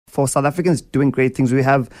for South Africans doing great things. We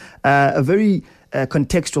have a very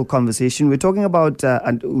contextual conversation. We're talking about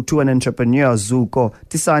to an entrepreneur, Zuko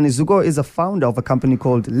Tisani. Zuko is a founder of a company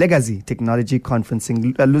called Legacy Technology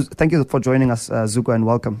Conferencing. Thank you for joining us, Zuko, and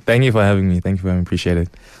welcome. Thank you for having me. Thank you very much. Appreciate it.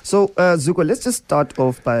 So, Zuko, let's just start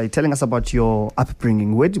off by telling us about your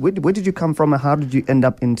upbringing. Where did you come from, and how did you end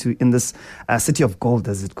up in this city of gold,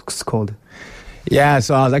 as it's called? Yeah,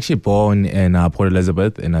 so I was actually born in Port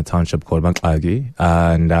Elizabeth in a township called Manxagi.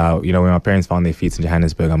 And, when my parents found their feet in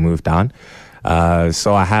Johannesburg, I moved down.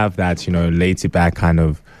 So I have that, laid back kind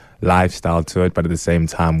of lifestyle to it, but at the same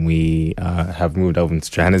time we have moved over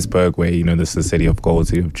to Johannesburg, where this is the city of gold,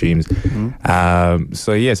 city of dreams. Mm-hmm.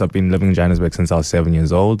 So yes, I've been living in Johannesburg since I was 7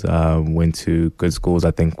 years old. Went to good schools.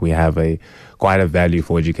 I think we have quite a value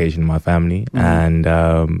for education in my family. Mm-hmm. And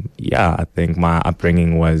I think my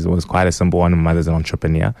upbringing was quite a simple one. My mother's an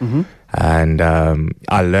entrepreneur. Mm-hmm. And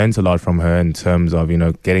I learned a lot from her in terms of,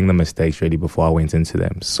 getting the mistakes ready before I went into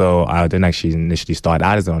them. So I didn't actually initially start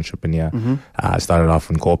out as an entrepreneur. Mm-hmm. I started off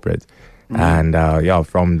in corporate. Mm-hmm. And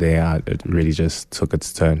from there, it really just took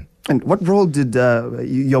its turn. And what role did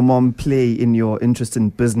your mom play in your interest in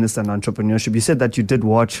business and entrepreneurship? You said that you did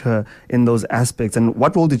watch her in those aspects. And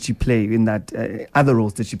what role did she play in that? Other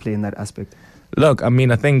roles did she play in that aspect? Look, I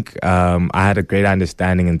mean, I think I had a great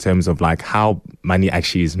understanding in terms of like how money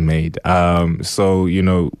actually is made. So,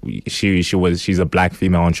 she's a black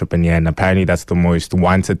female entrepreneur, and apparently that's the most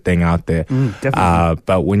wanted thing out there. Definitely.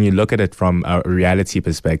 But when you look at it from a reality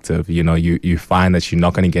perspective, you find that you're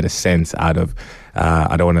not going to get a sense out of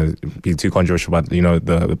I don't want to be too controversial, but the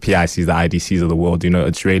PICs, the IDCs of the world,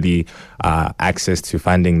 it's really access to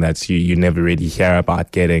funding that you never really hear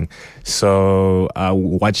about getting. So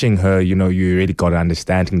watching her, you really got an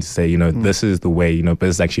understanding to say, this is the way,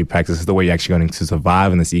 business actually practice, this is the way you're actually going to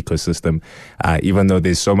survive in this ecosystem. Even though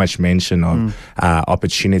there's so much mention of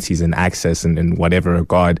opportunities and access in whatever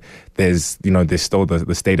regard, there's still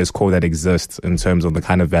the status quo that exists in terms of the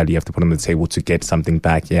kind of value you have to put on the table to get something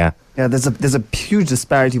back. Yeah, there's a huge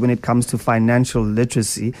disparity when it comes to financial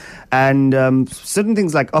literacy, and certain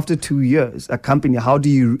things like after 2 years, a company,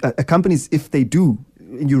 companies, if they do,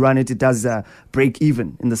 you run it does break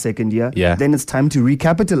even in the second year. Yeah. Then it's time to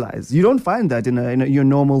recapitalize. You don't find that in your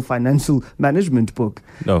normal financial management book.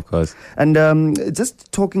 No, of course. And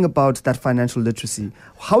just talking about that financial literacy,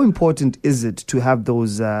 how important is it to have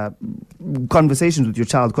those conversations with your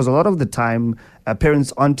child? Because a lot of the time,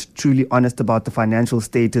 parents aren't truly honest about the financial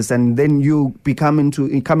status, and then you come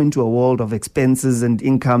into a world of expenses and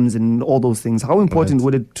incomes and all those things. How important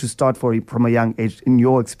would it to start from a young age in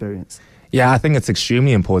your experience? Yeah, I think it's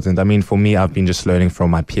extremely important. I mean, for me, I've been just learning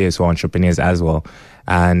from my peers who are entrepreneurs as well.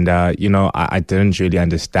 And, I didn't really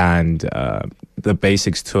understand the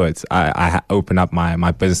basics to it. I opened up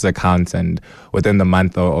my business account, and within the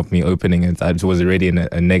month of me opening it, it was already in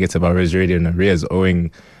a negative. I was already in arrears, owing,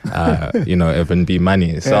 F&B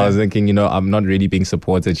money. So I was thinking, I'm not really being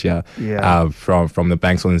supported here from the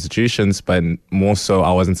banks or institutions, but more so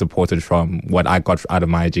I wasn't supported from what I got out of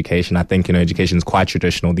my education. I think, education is quite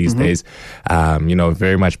traditional these days,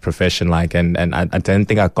 very much profession-like, and I didn't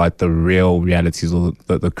think I got the real realities or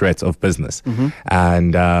the grit of business.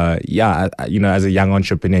 And as a young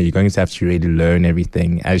entrepreneur, you're going to have to really learn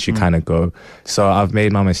everything as you kind of go. So I've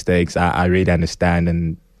made my mistakes. I really understand,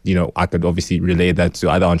 and I could obviously relay that to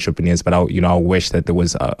other entrepreneurs, but I wish that there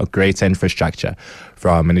was a greater infrastructure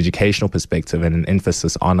from an educational perspective and an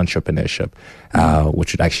emphasis on entrepreneurship,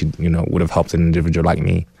 which would actually, would have helped an individual like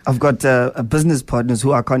me. I've got business partners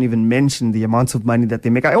who I can't even mention the amounts of money that they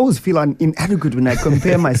make. I always feel inadequate when I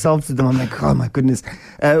compare myself to them. I'm like, oh my goodness.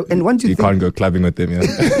 And once you can't go clubbing with them,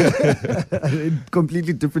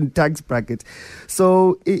 completely different tax bracket.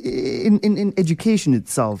 So in education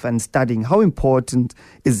itself and studying, how important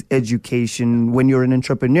is education when you're an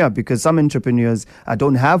entrepreneur? Because some entrepreneurs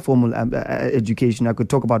don't have formal education. I could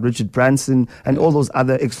talk about Richard Branson and all those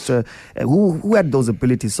other extra who had those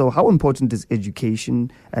abilities. So how important is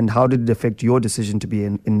education, and how did it affect your decision to be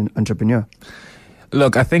an entrepreneur?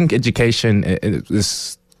 Look, I think education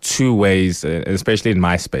is two ways, especially in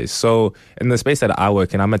my space. So in the space that I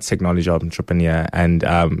work in, I'm a technology entrepreneur, and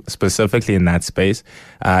specifically in that space,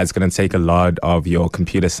 it's going to take a lot of your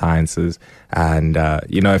computer sciences. And,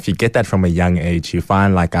 if you get that from a young age, you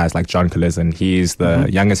find like guys like John Collison. He is the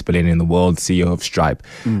youngest billionaire in the world, CEO of Stripe.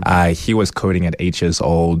 He was coding at 8 years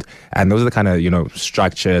old. And those are the kind of,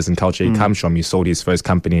 structures and culture he comes from. He sold his first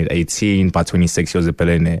company at 18. By 26, he was a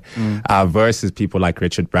billionaire. Versus people like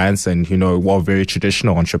Richard Branson, were very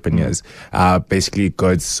traditional entrepreneurs. Basically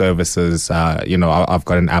goods, services, I've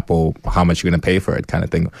got an Apple, how much are you going to pay for it kind of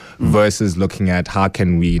thing. Versus looking at how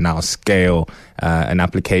can we now scale an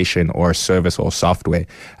application or a service or software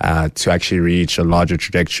to actually reach a larger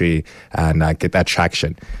trajectory and get that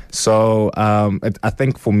traction. So I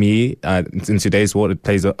think for me, in today's world, it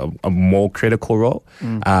plays a more critical role,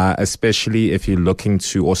 especially if you're looking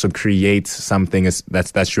to also create something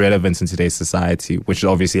that's relevant in today's society, which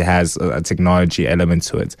obviously has a technology element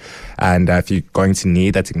to it. And if you're going to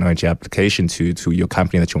need that technology application to your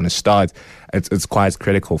company that you want to start, it's quite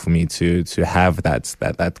critical for me to have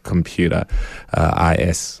that computer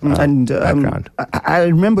background. I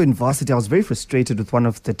remember in varsity, I was very frustrated with one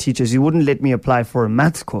of the teachers. He wouldn't let me apply for a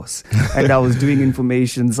maths course, and I was doing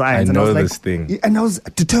information science. I know and I was this thing, and I was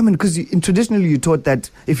determined because traditionally you taught that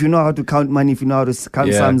if you know how to count money, if you know how to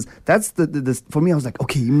count sums, that's the for me. I was like,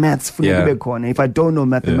 okay, maths. If I don't know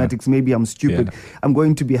mathematics, maybe I'm stupid. I'm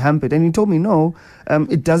going to be hampered. And he told me no.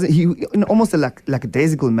 It doesn't. He in almost a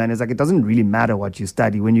lackadaisical manner. It's like it doesn't really matter what you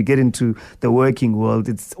study. When you get into the working world,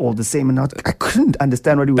 it's all the same. And I couldn't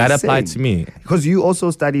understand what he was saying. That applied to me because you also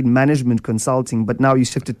studied management consulting, but now you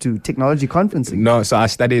shifted to technology conferencing. No, so I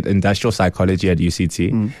studied industrial psychology at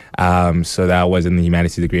UCT. So that was in the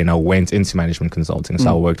humanities degree, and I went into management consulting. So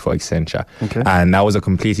I worked for Accenture, and that was a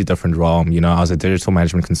completely different realm. I was a digital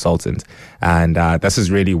management consultant, and this is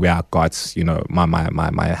really where I got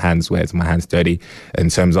my hands wet, my hands dirty, in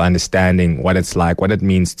terms of understanding what it's like, what it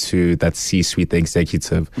means to that C-suite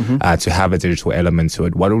executive to have a digital element to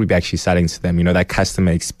it. What would we be actually selling to them? That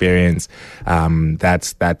customer experience,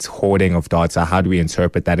 that hoarding of data. How do we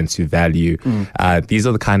interpret that into value? These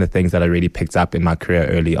are the kind of things that I really picked up in my career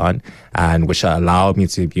early on, and which allowed me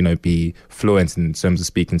to be fluent in terms of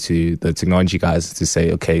speaking to the technology guys to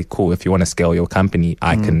say, okay, cool. If you want to scale your company,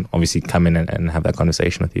 I can obviously come in and have that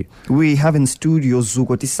conversation with you. We have in studio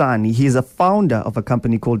Zuko Tisani. He is a founder of a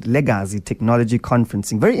company called Legacy Technology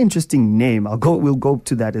Conferencing. Very interesting name. We'll go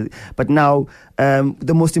to that. But now,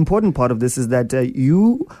 the most important part of this is that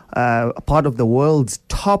you are part of the world's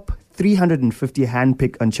top 350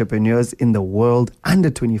 hand-picked entrepreneurs in the world under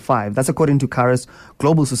 25. That's according to Caris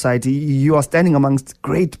Global Society. You are standing amongst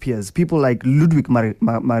great peers, people like Ludwig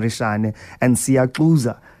Marishane and Siya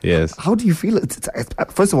Kluza. Yes. How do you feel?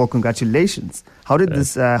 First of all, congratulations. How did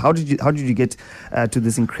this? How did you get to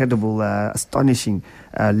this incredible, astonishing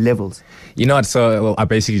levels? You know what? So I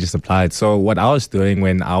basically just applied. So what I was doing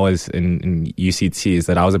when I was in UCT is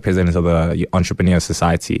that I was a president of the Entrepreneur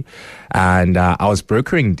Society, and I was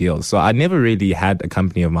brokering deals. So I never really had a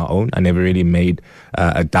company of my own. I never really made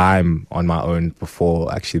a dime on my own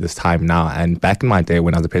before actually this time now. And back in my day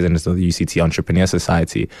when I was the president of the UCT Entrepreneur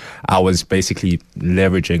Society, I was basically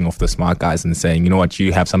leveraging off the smart guys and saying, you know what,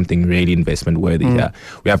 you have something really investment worthy here.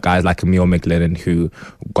 We have guys like Emil McLennan who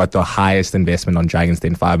got the highest investment on Dragon's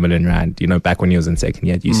Den, 5 million rand, back when he was in second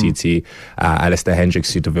year at UCT. Alistair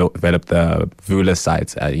Hendricks, who developed the Vula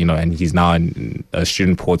site, and he's now a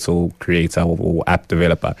student portal creator or app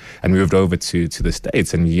developer, and moved over to the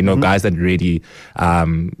States. And, guys that really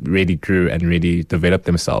grew and really developed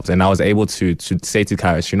themselves. And I was able to say to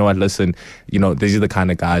Caris, you know what, listen, these are the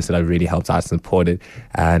kind of guys that I really helped out and supported.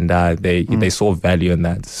 And they saw value in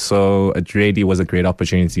that. So it really was a great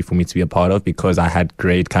opportunity for me to be a part of, because I had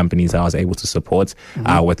great companies that I was able to support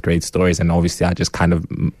with great stories. And obviously I just kind of,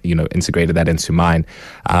 integrated that into mine.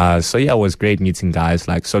 So yeah, it was great meeting guys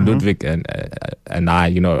like, Ludwig and I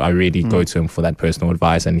really go to him for that personal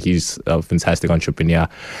advice, and he's a fantastic entrepreneur.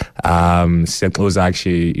 Seklo's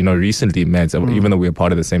actually, recently met, even though we're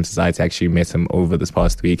part of the same society, I actually met him over this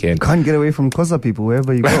past weekend. Can't get away from Xhosa people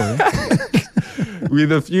wherever you go. We're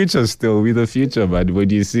the future still. We're the future, but when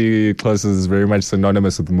you see Xhosa is very much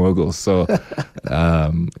synonymous with moguls. So,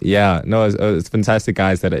 it's fantastic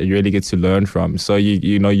guys that you really get to learn from. So,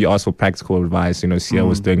 you ask for practical advice. Sia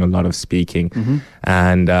was doing a lot of speaking.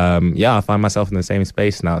 And, I find myself in the same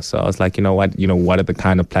space now. So I was like, what are the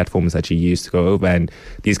kind of platforms that you use to go over? And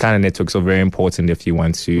these kind of networks are very important if you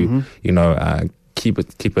want to, keep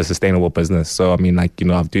a sustainable business. So I mean, I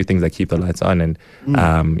do things that keep the lights on, and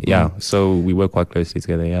so we work quite closely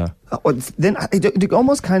together. Yeah. Then it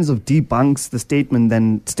almost kind of debunks the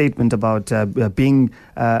statement about being.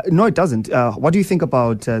 No, it doesn't. What do you think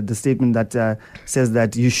about the statement that says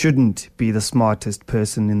that you shouldn't be the smartest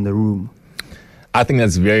person in the room? I think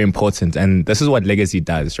that's very important, and this is what Legacy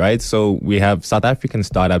does, right? So we have South African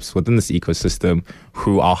startups within this ecosystem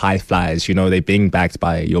who are high flyers. They're being backed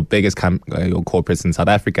by your biggest your corporates in South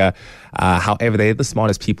Africa. However, they're the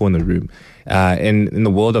smartest people in the room. In the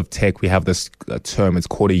world of tech, we have this term. It's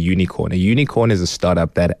called a unicorn. A unicorn is a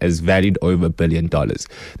startup that is valued over $1 billion.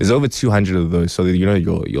 There's over 200 of those. So your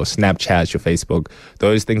Snapchat, your Facebook,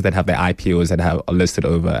 those things that have their IPOs that are listed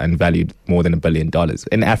over and valued more than $1 billion.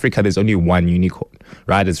 In Africa, there's only one unicorn.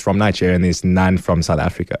 riders from Nigeria and there's none from South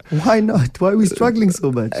Africa. Why not? Why are we struggling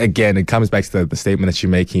so much? Again, it comes back to the statement that you're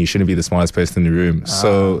making. You shouldn't be the smartest person in the room.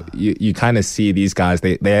 So you kind of see these guys,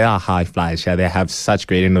 they are high flyers. Yeah, they have such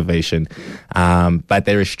great innovation, but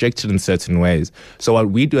they're restricted in certain ways. So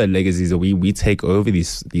what we do at Legacy is we take over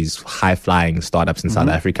these high flying startups in South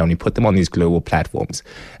Africa and we put them on these global platforms.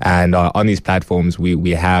 And on these platforms,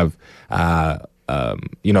 we have the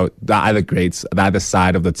other greats, the other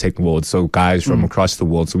side of the tech world. So guys from across the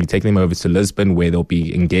world. So we take them over to Lisbon, where they'll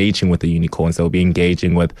be engaging with the unicorns. They'll be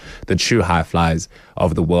engaging with the true high flyers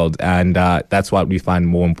of the world. And that's what we find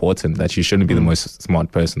more important, that you shouldn't be the most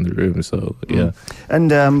smart person in the room. So, yeah.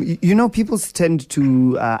 And, people tend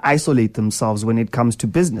to isolate themselves when it comes to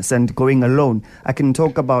business and going alone. I can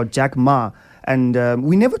talk about Jack Ma, and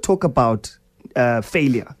we never talk about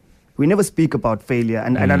failure. We never speak about failure,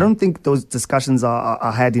 and I don't think those discussions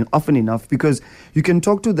are had often enough, because you can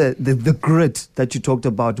talk to the grit that you talked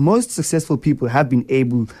about. Most successful people have been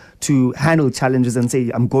able to handle challenges and say,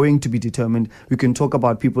 I'm going to be determined. We can talk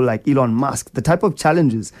about people like Elon Musk, the type of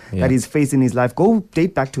challenges that he's faced in his life go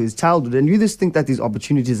date back to his childhood, and you just think that these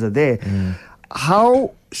opportunities are there.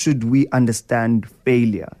 How should we understand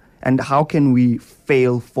failure, and how can we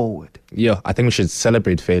fail forward? Yeah, I think we should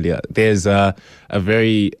celebrate failure. There's a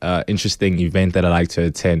very interesting event that I like to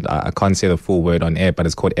attend. I can't say the full word on air, but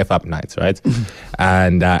it's called F Up Nights, right?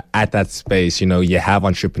 And at that space, you have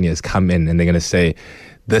entrepreneurs come in and they're going to say,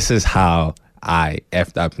 this is how I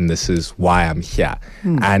effed up and this is why I'm here.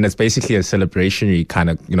 And it's basically a celebratory kind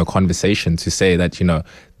of, conversation to say that,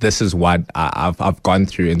 this is what I've gone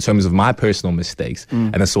through in terms of my personal mistakes.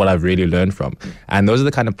 And this is what I've really learned from. And those are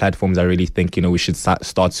the kind of platforms I really think, we should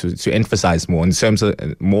start to emphasize more in terms of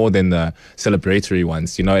more than the celebratory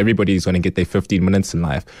ones. Everybody's going to get their 15 minutes in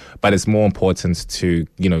life, but it's more important to,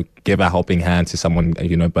 give a helping hand to someone,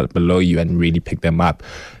 but below you and really pick them up.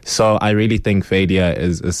 So I really think failure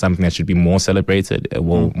is something that should be more celebrated,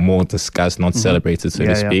 more discussed, not celebrated, so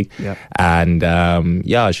to speak. Yeah. And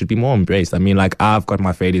it should be more embraced. I mean, like, I've got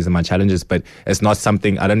my failures and my challenges, but it's not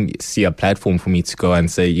something, I don't see a platform for me to go and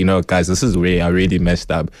say, guys, this is where I really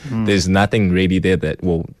messed up. There's nothing really there that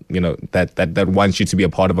will, that wants you to be a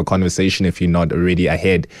part of a conversation if you're not already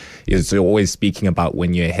ahead. You're always speaking about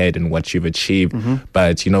when you're ahead and what you've achieved.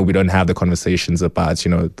 But, we don't have the conversations about,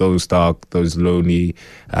 those dark, those lonely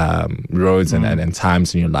roads and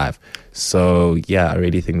times in your life. So, I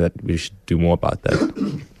really think that we should do more about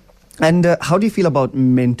that. And how do you feel about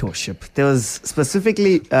mentorship? There was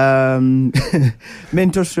specifically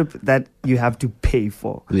mentorship that you have to pay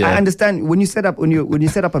for. Yeah. I understand when you set up a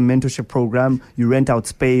mentorship program, you rent out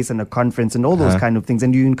space and a conference and all those kind of things,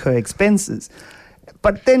 and you incur expenses.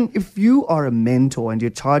 But then if you are a mentor and you're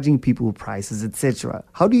charging people prices, etc.,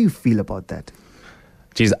 how do you feel about that?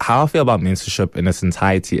 Geez, how I feel about mentorship in its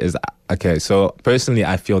entirety is, okay, so personally,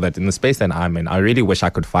 I feel that in the space that I'm in, I really wish I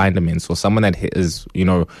could find a mentor, someone that is,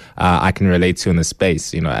 I can relate to in the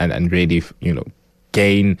space, and really,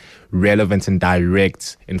 gain relevant and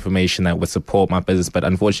direct information that would support my business. But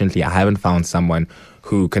unfortunately, I haven't found someone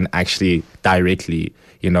who can actually directly,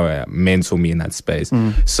 mentor me in that space.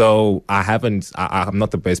 So I'm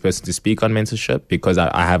not the best person to speak on mentorship, because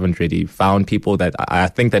I haven't really found people that I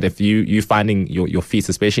think that if you finding your feet,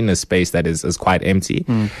 especially in a space that is quite empty,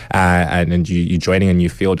 and you're joining a new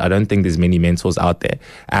field, I don't think there's many mentors out there.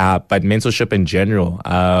 But mentorship in general,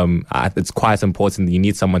 it's quite important. You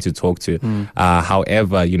need someone to talk to.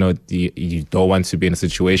 However, you don't want to be in a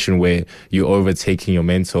situation where you're overtaking your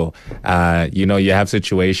mentor. You have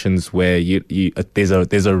situations where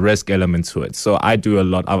there's a risk element to it. So I do a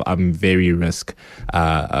lot. I'm very risk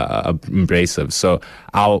embracive. So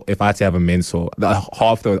if I had to have a mentor,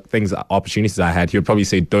 half the opportunities I had, he'll probably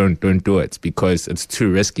say, don't do it, because it's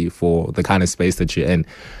too risky for the kind of space that you're in.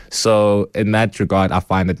 So in that regard, I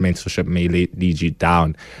find that mentorship may lead you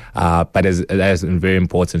down. But it is very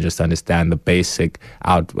important just to understand the basic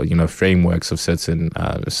frameworks of certain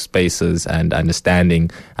spaces and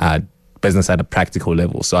understanding business at a practical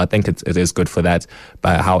level. So I think it is good for that.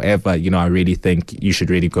 But however, I really think you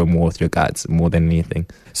should really go more with your guts more than anything.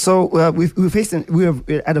 So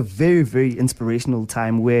we're at a very, very inspirational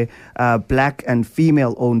time where black and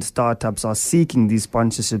female-owned startups are seeking these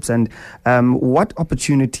sponsorships. And what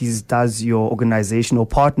opportunities does your organization or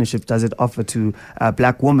partnership does it offer to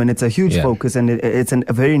black women? It's a huge focus, and it's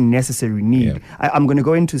a very necessary need. Yeah. I'm going to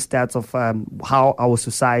go into stats of how our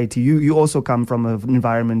society. You also come from an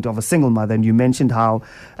environment of a single mother, and you mentioned how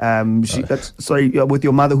with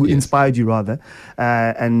your mother who inspired you rather,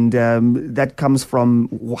 and that comes from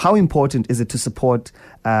how important is it to support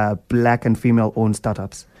black and female-owned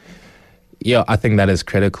startups? Yeah, I think that is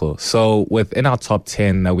critical. So within our top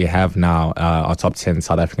 10 that we have now, our top 10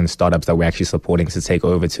 South African startups that we're actually supporting to take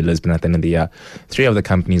over to Lisbon at the end of the year, 3 of the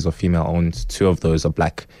companies are female owned, 2 of those are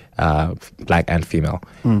black and female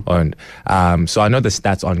owned. So I know the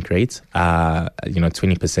stats aren't great.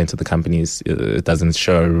 20% of the companies, it doesn't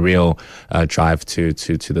show a real drive to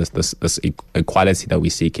this equality that we're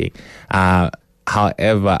seeking.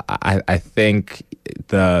 However, I think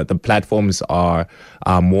the platforms are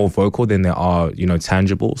more vocal than they are,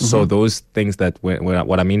 tangible. Mm-hmm. So those things that,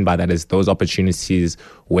 what I mean by that is those opportunities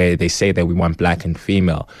where they say that we want black and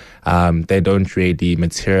female, they don't really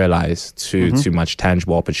materialize to much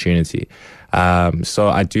tangible opportunity. So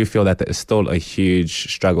I do feel that there is still a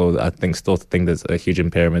huge struggle. I still think there's a huge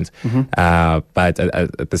impairment. But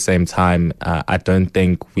at the same time, I don't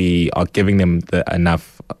think we are giving them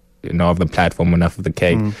enough of the platform, enough of the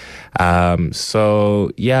cake.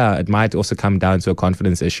 So yeah, it might also come down to a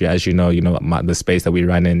confidence issue. As the space that we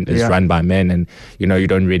run in is run by men, and you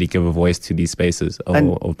don't really give a voice to these spaces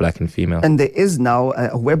of black and female. And there is now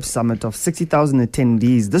a web summit of 60,000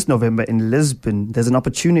 attendees this November in Lisbon. There's an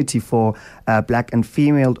opportunity for black and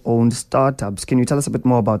female owned startups. Can you tell us a bit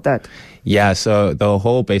more about that? Yeah, so the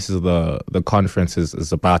whole basis of the conference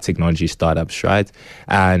is about technology startups, right?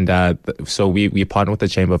 And so we partner with the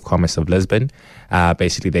Chamber of Commerce of Lisbon.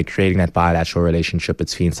 Basically, they're creating that bilateral relationship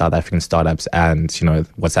between South African startups and,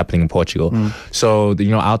 what's happening in Portugal. So,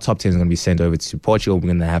 our top 10 is going to be sent over to Portugal. We're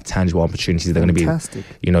going to have tangible opportunities. They're going to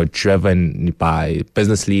be, driven by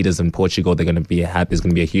business leaders in Portugal. There's going to be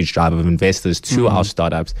a huge drive of investors to our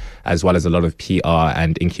startups, as well as a lot of PR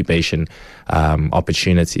and incubation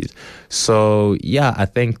opportunities. So, yeah, I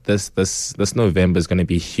think this November is going to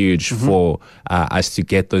be huge for us to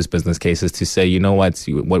get those business cases to say,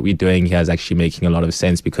 what we're doing here is actually making a lot of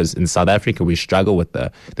sense, because in South Africa we struggle with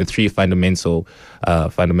the 3 fundamentals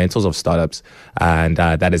of startups, and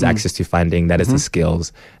that is access to funding, that is the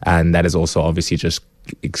skills, and that is also obviously just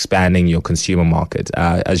expanding your consumer market.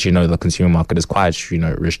 As you know, the consumer market is quite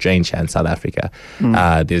restrained here in South Africa.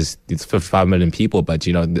 There's 55 million people, but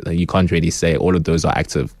you can't really say all of those are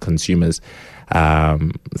active consumers.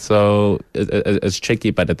 So it's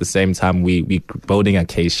tricky, but at the same time, we're building a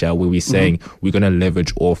case here where we're saying we're going to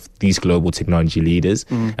leverage off these global technology leaders,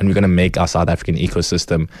 and we're going to make our South African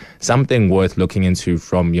ecosystem something worth looking into.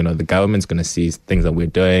 From the government's going to see things that we're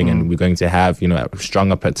doing, and we're going to have a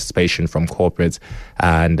stronger participation from corporates,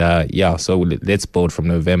 and so let's build from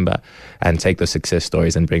November and take those success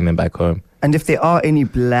stories and bring them back home. And if there are any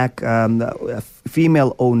black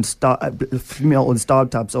female-owned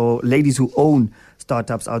startups or ladies who own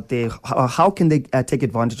startups out there, how can they take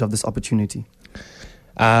advantage of this opportunity?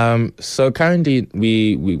 So currently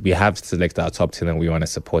we have selected our top 10 that we want to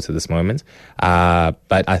support at this moment.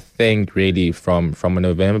 But I think really from a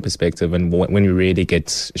November perspective, and when we really get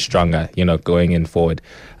stronger, going in forward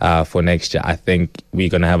for next year, I think we're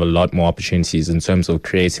going to have a lot more opportunities in terms of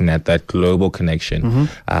creating that global connection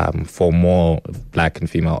for more black and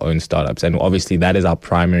female owned startups. And obviously that is our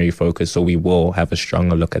primary focus. So we will have a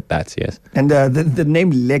stronger look at that. Yes. And the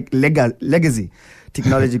name Legacy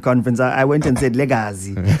Technology Conference, I went and said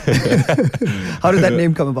Legacy. How did that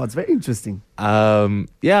name come about? It's very interesting. It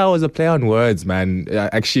was a play on words, man.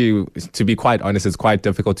 Actually, to be quite honest, it's quite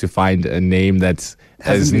difficult to find a name that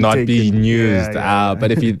has not been used.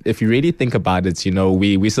 But if you really think about it,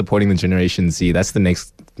 we're supporting the Generation Z. That's the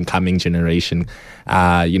next coming generation.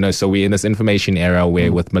 So we're in this information era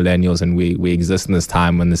where with millennials, and we exist in this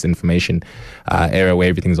time in this information era where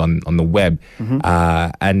everything's on the web.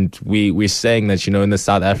 And we're saying that, in the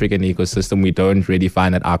South African ecosystem, we don't really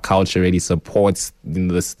find that our culture really supports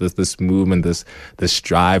this movement, this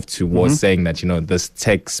drive towards saying that, this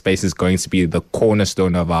tech space is going to be the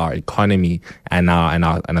cornerstone of our economy and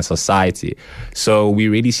our society. So we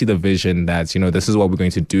really see the vision that, this is what we're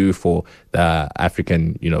going to do for the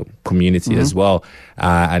African, community as well,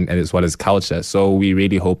 and as well as culture. So we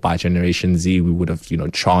really hope by Generation Z we would have,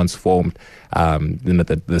 transformed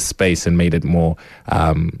the space and made it more,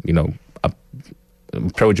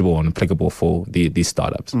 approachable and applicable for these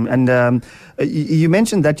startups. And you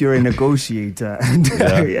mentioned that you're a negotiator, and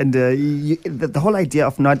the whole idea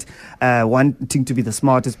of not wanting to be the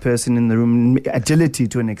smartest person in the room, agility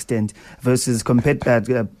to an extent, versus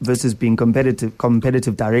being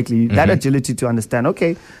competitive directly. That agility to understand,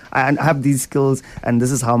 okay, I have these skills, and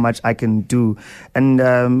this is how much I can do. And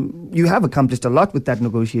you have accomplished a lot with that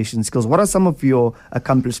negotiation skills. What are some of your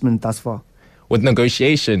accomplishments thus far? With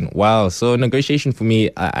negotiation, wow. So negotiation for me,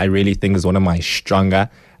 I really think is one of my stronger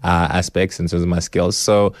aspects in terms of my skills.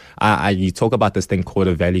 So you talk about this thing called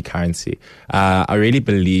a value currency. I really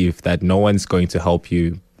believe that no one's going to help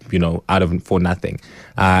you for nothing.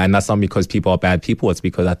 And that's not because people are bad people. It's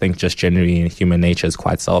because I think just generally human nature is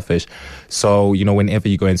quite selfish. So, whenever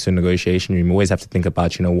you go into a negotiation room, you always have to think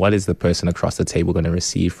about, what is the person across the table going to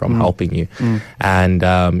receive from helping you? And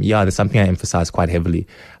there's something I emphasize quite heavily.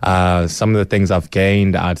 Some of the things I've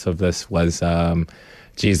gained out of this was,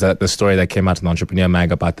 the story that came out in the Entrepreneur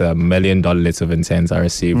Mag about the $1 million letter of intent I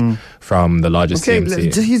received from the largest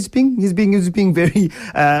CMC. He's being very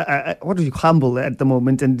humble at the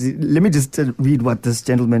moment. And let me just read what this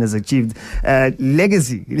gentleman has achieved.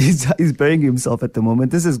 Legacy, he's burying himself at the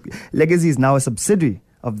moment. Legacy is now a subsidiary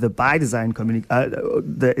of the By Design community,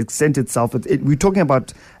 the extent itself. We're talking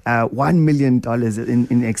about $1 million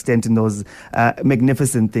in extent in those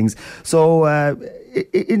magnificent things. So,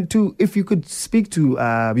 if you could speak to,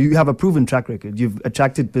 you have a proven track record. You've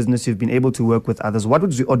attracted business. You've been able to work with others. What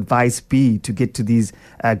would your advice be to get to these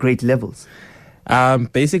great levels?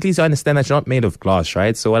 Basically, to understand that you're not made of glass,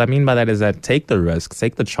 right? So what I mean by that is that take the risk,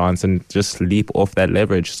 take the chance, and just leap off that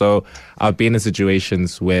leverage. So I've been in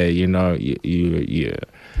situations where you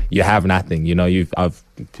have nothing. I've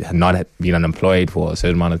not been unemployed for a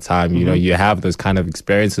certain amount of time. You have those kind of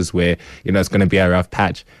experiences where it's going to be a rough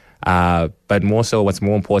patch. But more so, what's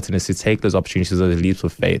more important is to take those opportunities, those leaps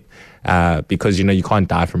of faith, because you can't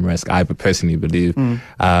die from risk. I personally believe.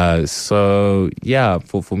 So yeah,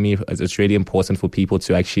 for me, it's really important for people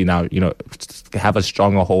to actually now have a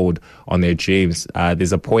stronger hold on their dreams.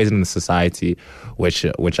 There's a poison in the society, which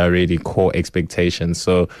I really call expectations.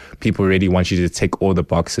 So people really want you to tick all the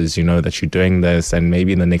boxes. That you're doing this, and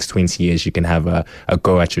maybe in the next 20 years you can have a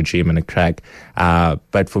go at your dream and a crack.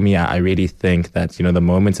 But for me, I really think that the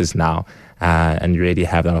moment is now. And you really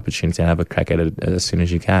have that opportunity and have a crack at it as soon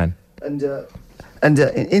as you can. And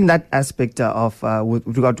in that aspect of with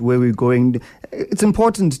regard to where we're going, it's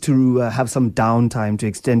important to have some downtime to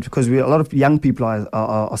extend, because a lot of young people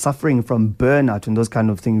are suffering from burnout and those kind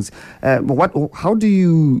of things. How do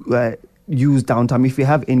you use downtime, if you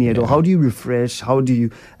have any at all? How do you refresh? How do you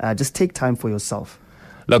just take time for yourself?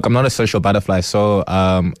 Look, I'm not a social butterfly, so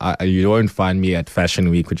you won't find me at Fashion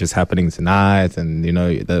Week, which is happening tonight, and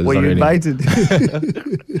were you invited?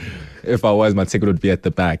 If I was, my ticket would be at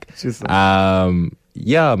the back.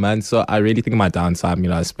 Yeah, man. So I really think of my downtime.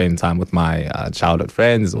 I spend time with my childhood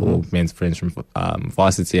friends or men's friends from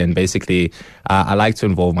varsity, and basically I like to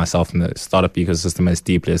involve myself in the startup ecosystem as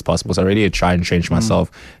deeply as possible. So I really try and change myself,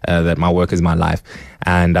 that my work is my life.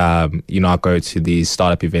 And, I go to these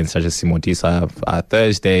startup events such as Simodisa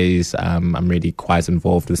Thursdays. I'm really quite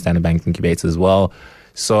involved with the Standard Bank Incubator as well.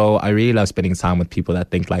 So I really love spending time with people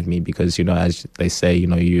that think like me, because, as they say,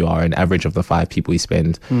 you are an average of the 5 people you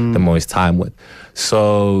spend the most time with.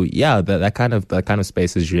 So yeah, that kind of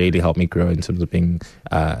space has really helped me grow in terms of being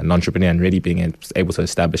an entrepreneur and really being able to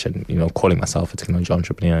establish and, calling myself a technology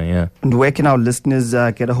entrepreneur. Yeah. And where can our listeners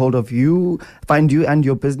get a hold of you, find you and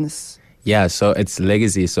your business? Yeah, so it's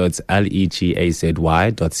Legazy. So it's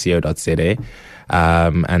legazy.co.za.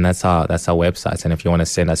 And that's our website. And if you want to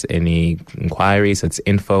send us any inquiries, it's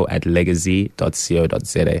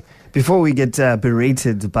info@legazy.co.za. Before we get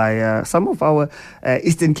berated by some of our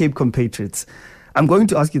Eastern Cape compatriots, I'm going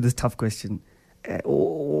to ask you this tough question.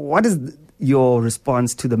 What is your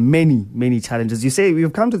response to the many, many challenges? You say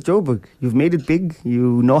you've come to Joburg, you've made it big,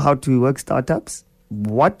 you know how to work startups.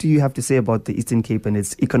 What do you have to say about the Eastern Cape and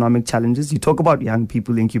its economic challenges? You talk about young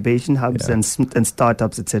people, incubation hubs and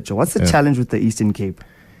startups, etc. What's the challenge with the Eastern Cape?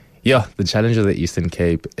 Yeah, the challenge of the Eastern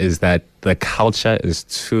Cape is that the culture is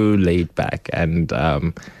too laid back. And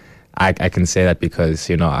I can say that because,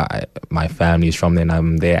 my family is from there and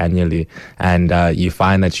I'm there annually. And you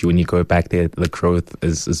find that when you go back there, the growth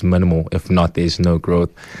is minimal. If not, there's no growth.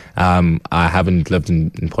 I haven't lived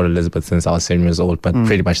in Port Elizabeth since I was 7 years old, but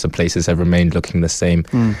pretty much the places have remained looking the same.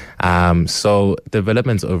 So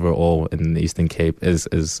development overall in the Eastern Cape is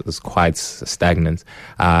quite stagnant.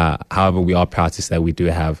 However, we are proud to say that we do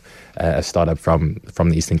have a startup from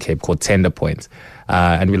the Eastern Cape called Tender Point.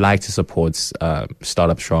 And we like to support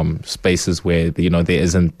startups from spaces where there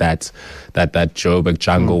isn't that Joburg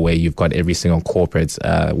jungle where you've got every single corporate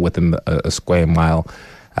within a square mile.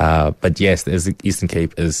 But yes, the Eastern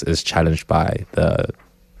Cape is challenged by the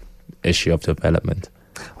issue of development.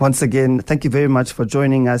 Once again, thank you very much for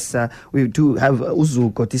joining us. We do have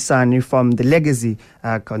Uzu Kotisani from the Legacy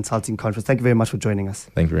Consulting Conference. Thank you very much for joining us.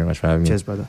 Thank you very much for having me. Cheers, brother.